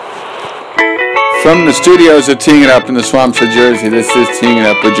From the studios of Teeing It Up in the Swamps of Jersey, this is Teeing It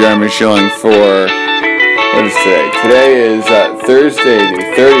Up with Jeremy Schilling for, what is today? Today is Thursday, the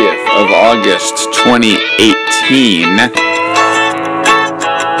 30th of August, 2018.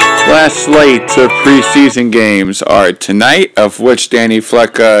 Last slate of preseason games are tonight, of which, Danny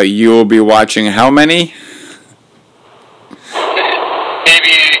Flecka, you will be watching how many?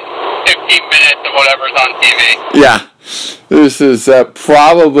 Maybe 15 minutes of whatever's on TV. Yeah. This is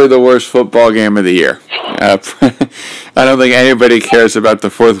probably the worst football game of the year. I don't think anybody cares about the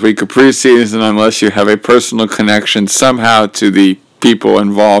fourth week of preseason unless you have a personal connection somehow to the people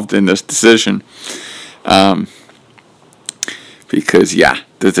involved in this decision. Because,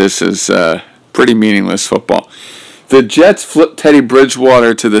 this is pretty meaningless football. The Jets flipped Teddy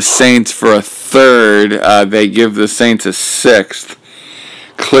Bridgewater to the Saints for a third. They give the Saints a sixth.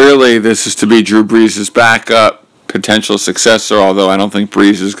 Clearly, this is to be Drew Brees' backup. Potential successor, although I don't think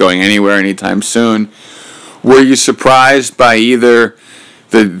Brees is going anywhere anytime soon. Were you surprised by either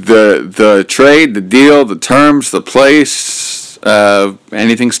the trade, the deal, the terms, the place?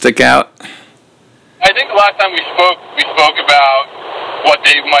 Anything stick out? I think the last time we spoke about what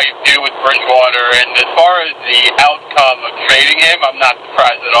they might do with Bridgewater, and as far as the outcome of trading him, I'm not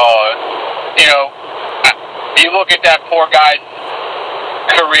surprised at all. You look at that poor guy's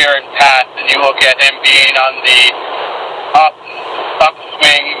career and past, and you look at him being on the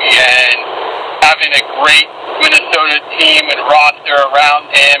upswing and having a great Minnesota team and roster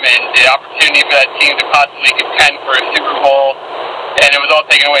around him, and the opportunity for that team to possibly contend for a Super Bowl, and it was all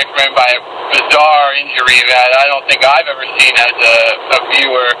taken away from him by a bizarre injury that I don't think I've ever seen as a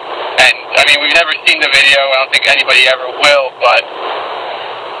viewer. And I mean, we've never seen the video. I don't think anybody ever will, but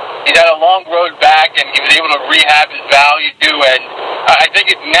he's had a long road back, and he was able to rehab his value, and I think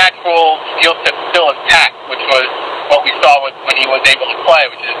his natural skill set still intact, which was what we saw when he was able to play,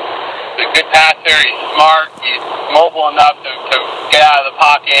 which is a good passer, he's smart, he's mobile enough to get out of the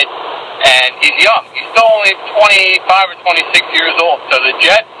pocket, and he's young. He's still only 25 or 26 years old, so the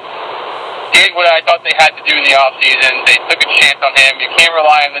Jets did what I thought they had to do in the offseason. They took a chance on him. You can't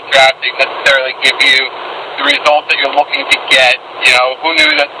rely on the draft to necessarily give you the results that you're looking to get. Who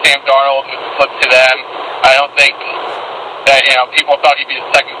knew that Sam Darnold would flip to them? I don't think that, people thought he'd be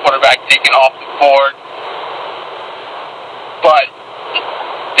the second quarterback taken off the board. But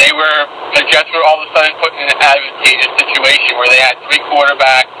the Jets were all of a sudden put in an advantageous situation where they had three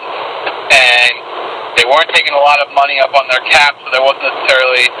quarterbacks, and they weren't taking a lot of money up on their cap, so there wasn't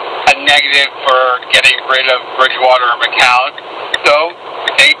necessarily a negative for getting rid of Bridgewater or McCown. So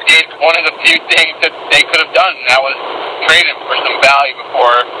they did one of the few things that they could have done, and that was trade him for some value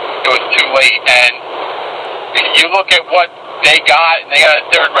before it was too late. And you look at what they got, and they got a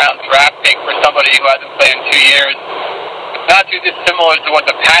third-round draft pick for somebody who hasn't played in 2 years. It's not too dissimilar to what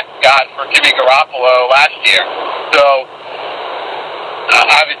the Pats got for Jimmy Garoppolo last year. So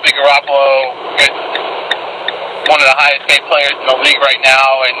obviously Garoppolo is one of the highest paid players in the league right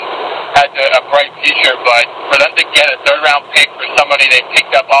now and has a bright future, but for them to get a third-round pick for somebody they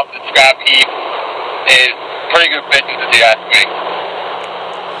picked up off the scrap heap is pretty good business, if you ask me.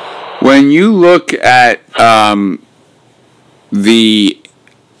 When you look at the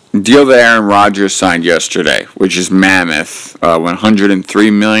deal that Aaron Rodgers signed yesterday, which is mammoth,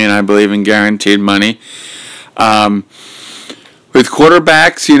 $103 million, I believe, in guaranteed money. With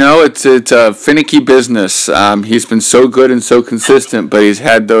quarterbacks, it's a finicky business. He's been so good and so consistent, but he's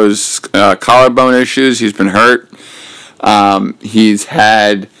had those collarbone issues. He's been hurt. He's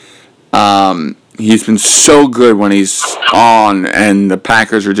been so good when he's on, and the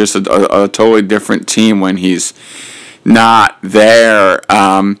Packers are just a totally different team when he's not there.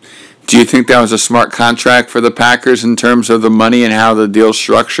 Do you think that was a smart contract for the Packers in terms of the money and how the deal's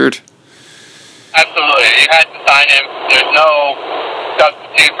structured? Absolutely. You had to sign him. There's no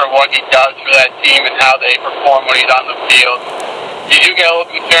substitute for what he does for that team and how they perform when he's on the field. You do get a little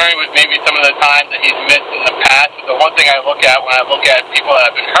concerned with maybe some of the times that he's missed in the past, but the one thing I look at when I look at people that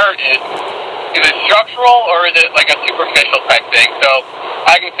have been hurt is it structural or is it like a superficial type thing? So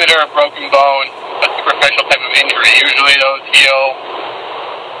I consider a broken bone a superficial type of injury. Usually those heal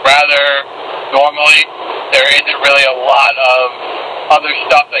rather normally. There isn't really a lot of other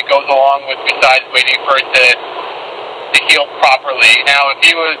stuff that goes along with besides waiting for it to heal properly. Now, if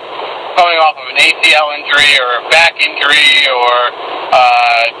he was coming off of an ACL injury or a back injury or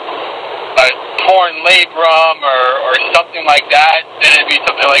a torn labrum or something like that, then it'd be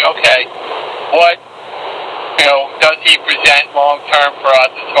something like, okay, what does he present long term for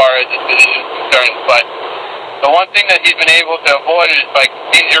us as far as his position is concerned? But the one thing that he's been able to avoid is like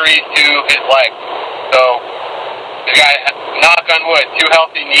injuries to his legs. So the guy, knock on wood, 2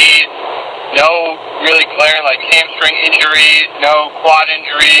 healthy knees. no really glaring like hamstring injuries, no quad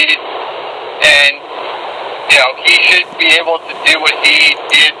injuries, and he should be able to do what he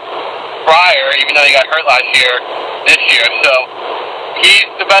did prior, even though he got hurt last year, this year. So he's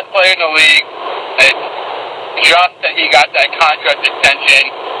the best player in the league. It's just that he got that contract extension.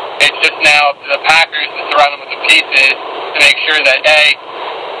 It's just now up to the Packers to surround him with the pieces to make sure that A,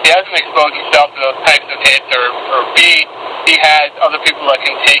 he doesn't expose himself to those types of hits, or B, he has other people that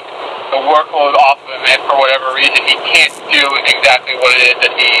can take the workload off of him if for whatever reason he can't do exactly what it is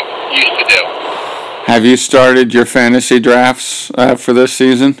that he used to do. Have you started your fantasy drafts for this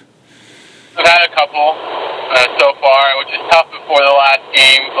season? I've had a couple so far, which is tough before the last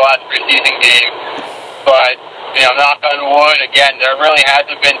preseason game. But, knock on wood, again, there really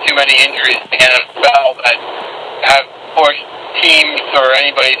hasn't been too many injuries in the NFL that have forced teams or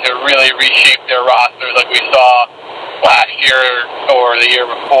anybody to really reshape their rosters like we saw last year or the year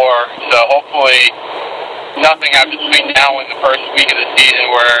before. So hopefully nothing happens between now and the first week of the season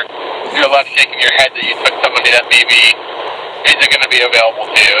where you're left shaking your head that you took somebody that maybe isn't going to be available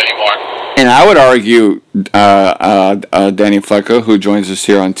to you anymore. And I would argue, Danny Flecko, who joins us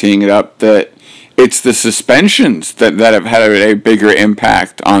here on Teeing It Up, that it's the suspensions that have had a bigger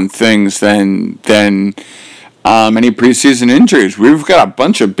impact on things than any preseason injuries. We've got a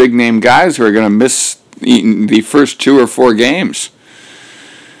bunch of big-name guys who are going to miss the first 2 or 4 games.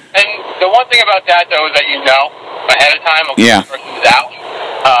 And the one thing about that, though, is that ahead of time when the person's out.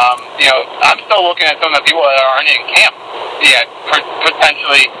 I'm still looking at some of the people that aren't in camp yet,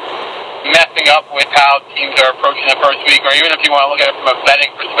 potentially messing up with how teams are approaching the first week, or even if you want to look at it from a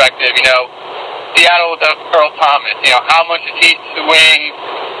betting perspective, Seattle with Earl Thomas, how much is he swing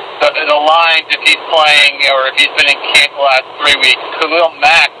the lines if he's playing or if he's been in camp the last 3 weeks? Khalil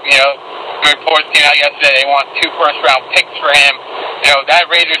Mack, reports came out yesterday, they want 2 first-round picks for him. That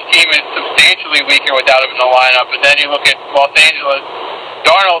Raiders team is substantially weaker without him in the lineup. But then you look at Los Angeles,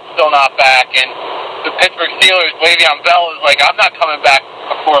 Darnold's still not back, and the Pittsburgh Steelers, Le'Veon Bell is like, I'm not coming back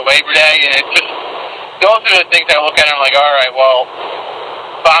before Labor Day, and it's just, those are the things I look at and I'm like, all right, well,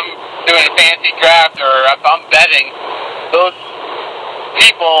 if I'm doing a fantasy draft or if I'm betting, those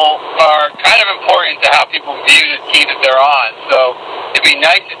people are kind of important to how people view the team that they're on. So it'd be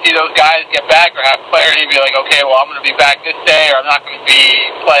nice to see those guys get back or have clarity and be like, okay, well, I'm going to be back this day, or I'm not going to be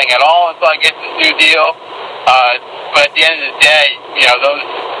playing at all until I get this new deal. But at the end of the day,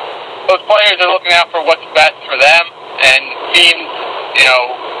 those players are looking out for what's best for them, and teams,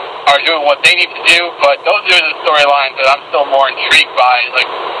 are doing what they need to do. But those are the storylines that I'm still more intrigued by. Like,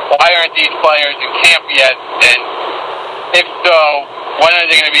 why aren't these players in camp yet? And if so, when are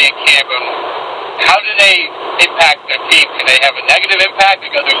they going to be in camp? And how do they impact their team? Do they have a negative impact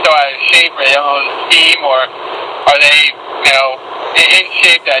because they're so out of shape, or they don't know the team, or are they, in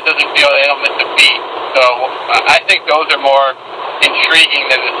shape that it doesn't feel they don't miss a beat? So I think those are more intriguing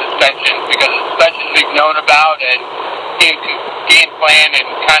than the suspensions, because the suspensions we've known about, and teams can game plan and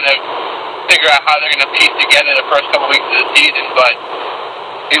kind of figure out how they're going to piece together the first couple weeks of the season. But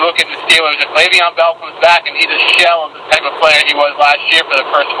you look at the Steelers, if Le'Veon Bell comes back and he's a shell of the type of player he was last year for the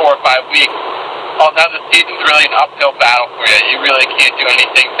first 4 or 5 weeks, well, now the season's really an uphill battle for you. You really can't do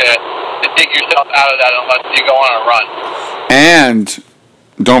anything to dig yourself out of that unless you go on a run. And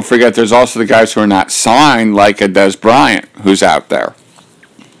don't forget, there's also the guys who are not signed, like a Dez Bryant, who's out there.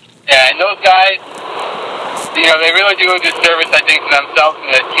 Yeah, and those guys, they really do a disservice, I think, to themselves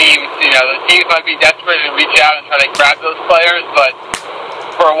and the teams. The teams might be desperate and reach out and try to grab those players, but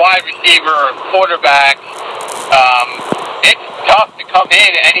for a wide receiver or quarterback, it's tough to come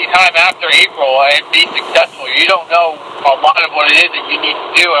in any time after April and be successful. You don't know a lot of what it is that you need to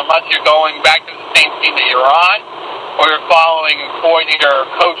do unless you're going back to the same team that you're on, or you're following a coordinator or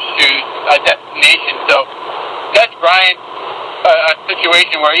coach to a destination. So Dez Bryant's a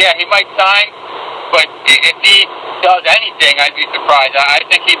situation where, he might sign, but if he does anything, I'd be surprised. I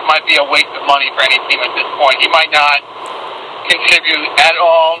think he might be a waste of money for any team at this point. He might not contribute at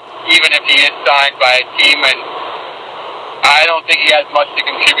all, even if he is signed by a team, and I don't think he has much to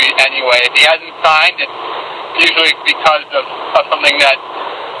contribute anyway. If he hasn't signed, it's usually because of something that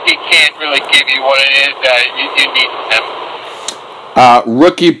he can't really give you what it is that you need from him.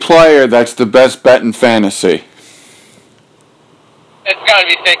 Rookie player that's the best bet in fantasy. It's got to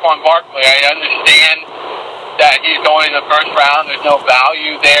be Saquon Barkley. I understand that he's going in the first round. There's no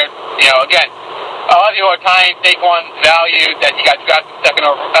value there. Again, a lot of people are tying Saquon's value that he got drafted second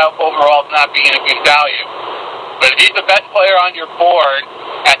overall to not being a good value. But if he's the best player on your board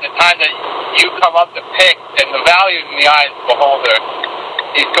at the time that you come up to pick, then the value is in the eyes of the beholder.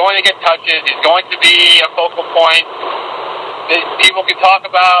 He's going to get touches. He's going to be a focal point. people can talk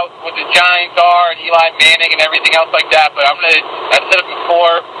about what the Giants are and Eli Manning and everything else like that, but I've said it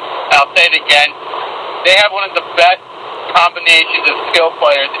before, and I'll say it again. They have one of the best combinations of skill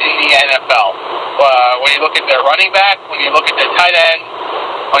players in the NFL. When you look at their running back, when you look at their tight end,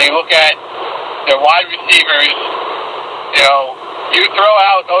 when you look at their wide receivers, you throw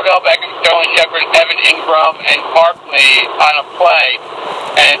out Odell Beckham, Sterling Shepard, Evan Ingram, and Barkley on a play,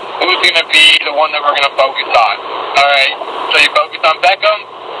 and who's going to be the one that we're going to focus on? All right, so you focus on Beckham,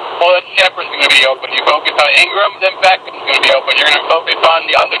 well, then Shepard's going to be open. You focus on Ingram, then Beckham's going to be open. You're going to focus on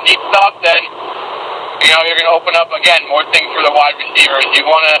the underneath stuff, then you're going to open up, again, more things for the wide receivers. You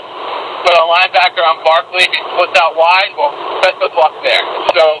want to put a linebacker on Barkley, if he splits out wide, well, best of luck there.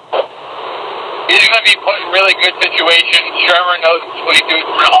 So he's going to be put in really good situations. Shermer knows what he's doing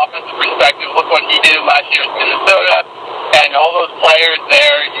from an offensive perspective. Look what he did last year in Minnesota. And all those players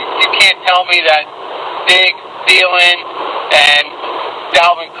there, you can't tell me that Diggs, Thielen, and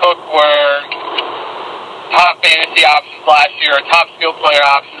Dalvin Cook were top fantasy options last year, or top skill player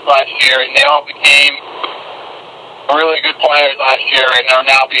options last year, and they all became really good players last year and are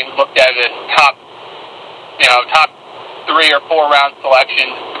now being looked at as top 3 or 4 round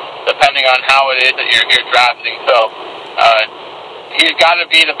selections, depending on how it is that you're drafting. So he's got to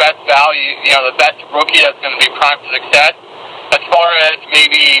be the best value, the best rookie that's going to be primed for success. As far as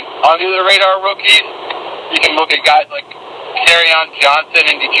maybe under the radar rookies, you can look at guys like Kerryon Johnson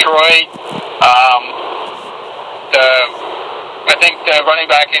in Detroit. I think the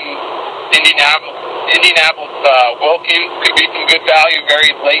running back in Indianapolis, Wilkins could be some good value,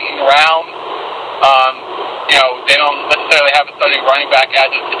 very late in the round. They don't necessarily have a starting running back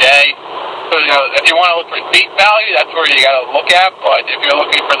as of today. So, if you want to look for deep value, that's where you got to look at. But if you're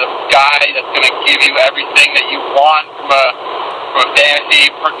looking for the guy that's going to give you everything that you want from a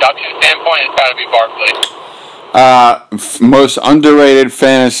fantasy production standpoint, it's got to be Barkley. Most underrated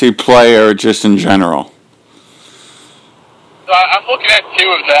fantasy player just in general? So I'm looking at 2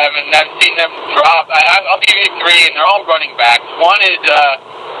 of them, and I've seen them drop. I'll give you 3, and they're all running backs. One is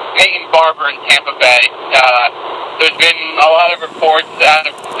Peyton Barber in Tampa Bay. There's been a lot of reports out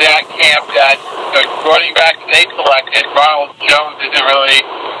of that camp that the running back they selected, Ronald Jones, isn't really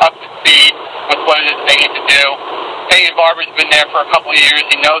up to speed with what it is they need to do. Peyton Barber's been there for a couple of years.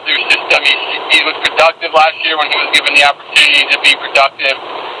 He knows their system. He was productive last year when he was given the opportunity to be productive.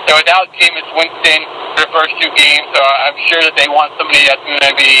 So without Jameis Winston for the first 2 games, so I'm sure that they want somebody that's going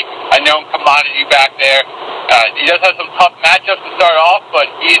to be a known commodity back there. He does have some tough matchups to start off, but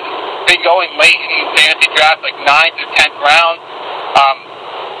he's been going late in fantasy drafts, like 9th or 10th round.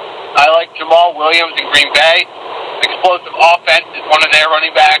 I like Jamal Williams in Green Bay. Explosive offense is one of their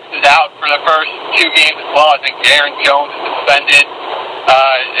running backs is out for the first 2 games as well. I think Aaron Jones is suspended.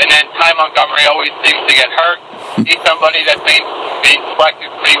 And then Ty Montgomery always seems to get hurt. He's somebody that's being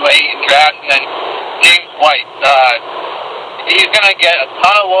selected pretty late in drafts. And then James White. He's going to get a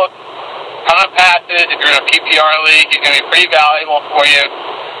ton of looks, ton of passes. If you're in a PPR league, he's going to be pretty valuable for you.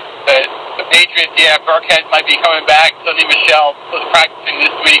 The Patriots, Burkhead might be coming back. Sonny Michel was practicing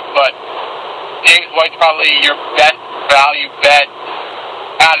this week, but James White's probably your best value bet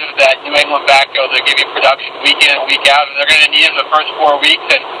out of that New England backfield to give you production week in and week out. And they're going to need him the first 4 weeks,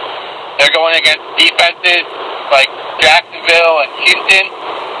 and they're going against defenses like Jacksonville and Houston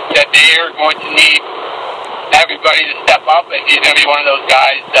that they are going to need everybody to step up, and he's going to be one of those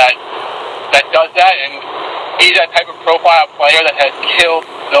guys that does that. And he's that type of profile player that has killed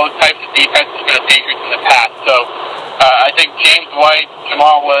those types of defenses for the Patriots in the past. So I think James White,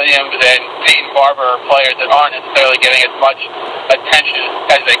 Jamal Williams, and Peyton Barber are players that aren't necessarily getting as much attention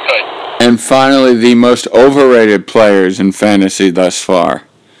as they could. And finally, the most overrated players in fantasy thus far.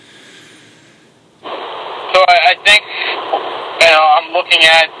 So I think I'm looking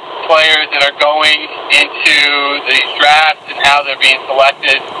at players that are going into these drafts and how they're being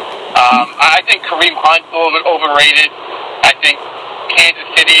selected. I think Kareem Hunt's a little bit overrated. I think Kansas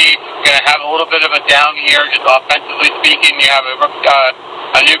City is going to have a little bit of a down year, just offensively speaking. You have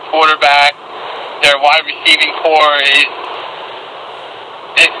a new quarterback. Their wide receiving core is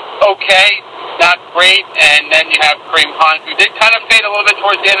okay, not great. And then you have Kareem Hunt, who did kind of fade a little bit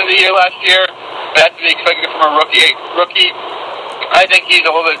towards the end of the year last year. But that's to be expected from a rookie. I think he's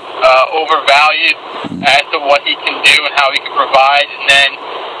a little bit overvalued as to what he can do and how he can provide. And then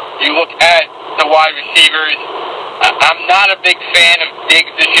you look at the wide receivers. I'm not a big fan of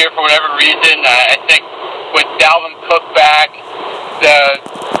Diggs this year for whatever reason. I think with Dalvin Cook back, the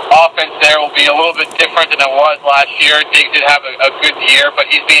offense there will be a little bit different than it was last year. Diggs did have a good year, but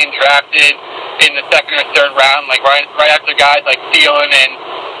he's being drafted in the 2nd or 3rd round, like right after guys like Thielen and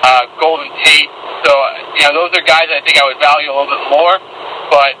Golden Tate. So those are guys I think I would value a little bit more.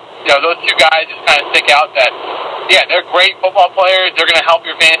 But, those two guys just kind of stick out that, yeah, they're great football players. They're going to help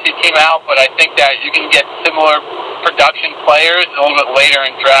your fantasy team out, but I think that you can get similar production players a little bit later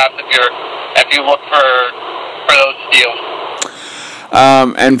in drafts if you look for those steals.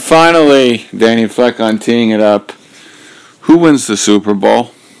 And finally, Danny Fleck on Teeing It Up. Who wins the Super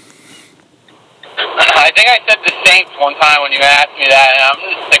Bowl? I think I said the Saints one time when you asked me that, and I'm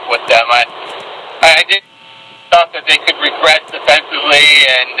going to stick with them. I did thought that they could regress defensively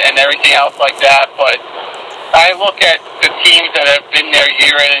and everything else like that, but I look at the teams that have been there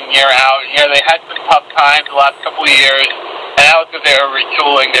year in and year out. They had some tough times the last couple of years, and that was because they were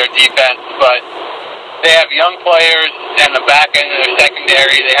retooling their defense, but they have young players in the back end of their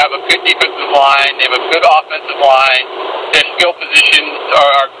secondary. They have a good defensive line. They have a good offensive line. Their skill positions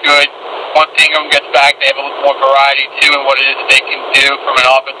are good. Once Ingram gets back, they have a little more variety, too, in what it is they can do from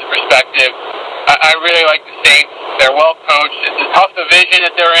an offensive perspective. I really like the Saints. They're well coached. It's a tough division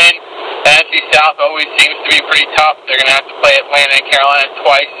that they're in. The NFC South always seems to be pretty tough. They're going to have to play Atlanta and Carolina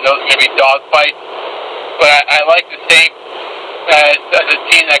twice, and those are going to be dogfights. But I like the Saints as a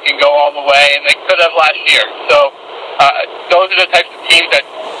team that can go all the way, and they could have last year. So those are the types of teams that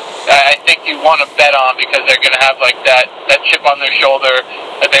I think you want to bet on because they're going to have like that chip on their shoulder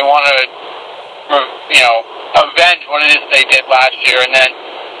that they want to, avenge what it is they did last year. And then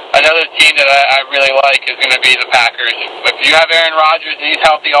another team that I really like is going to be the Packers. If you have Aaron Rodgers and he's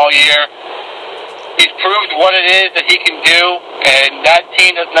healthy all year, he's proved what it is that he can do, and that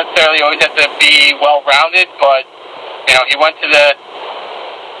team doesn't necessarily always have to be well-rounded, but, he went to the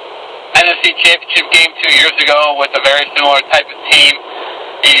NFC Championship game 2 years ago with a very similar type of team.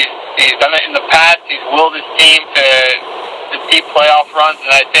 He's done it in the past. He's willed his team to deep playoff runs,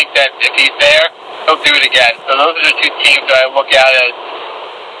 and I think that if he's there, he'll do it again. So those are the two teams that I look at as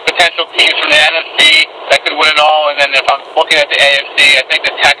potential teams from the NFC that could win it all, and then if I'm looking at the AFC, I think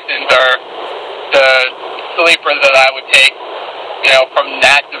the Texans are the sleeper that I would take, from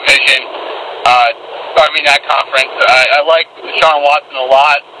that division. That conference. I like Deshaun Watson a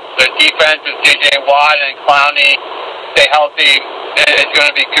lot. Their defense with J.J. Watt and Clowney stay healthy. It's going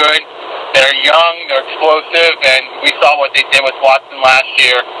to be good. They're young, they're explosive, and we saw what they did with Watson last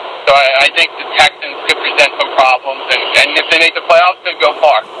year. So I think the Texans could present some problems, and if they make the playoffs, could go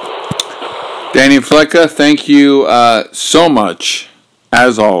far. Danny Flecka, thank you so much,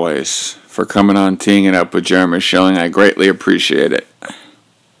 as always, for coming on Teeing It Up with Jeremy Schilling. I greatly appreciate it.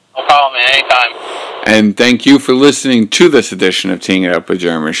 No problem, man. Anytime. And thank you for listening to this edition of Teeing It Up with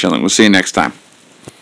Jeremy Schilling. We'll see you next time.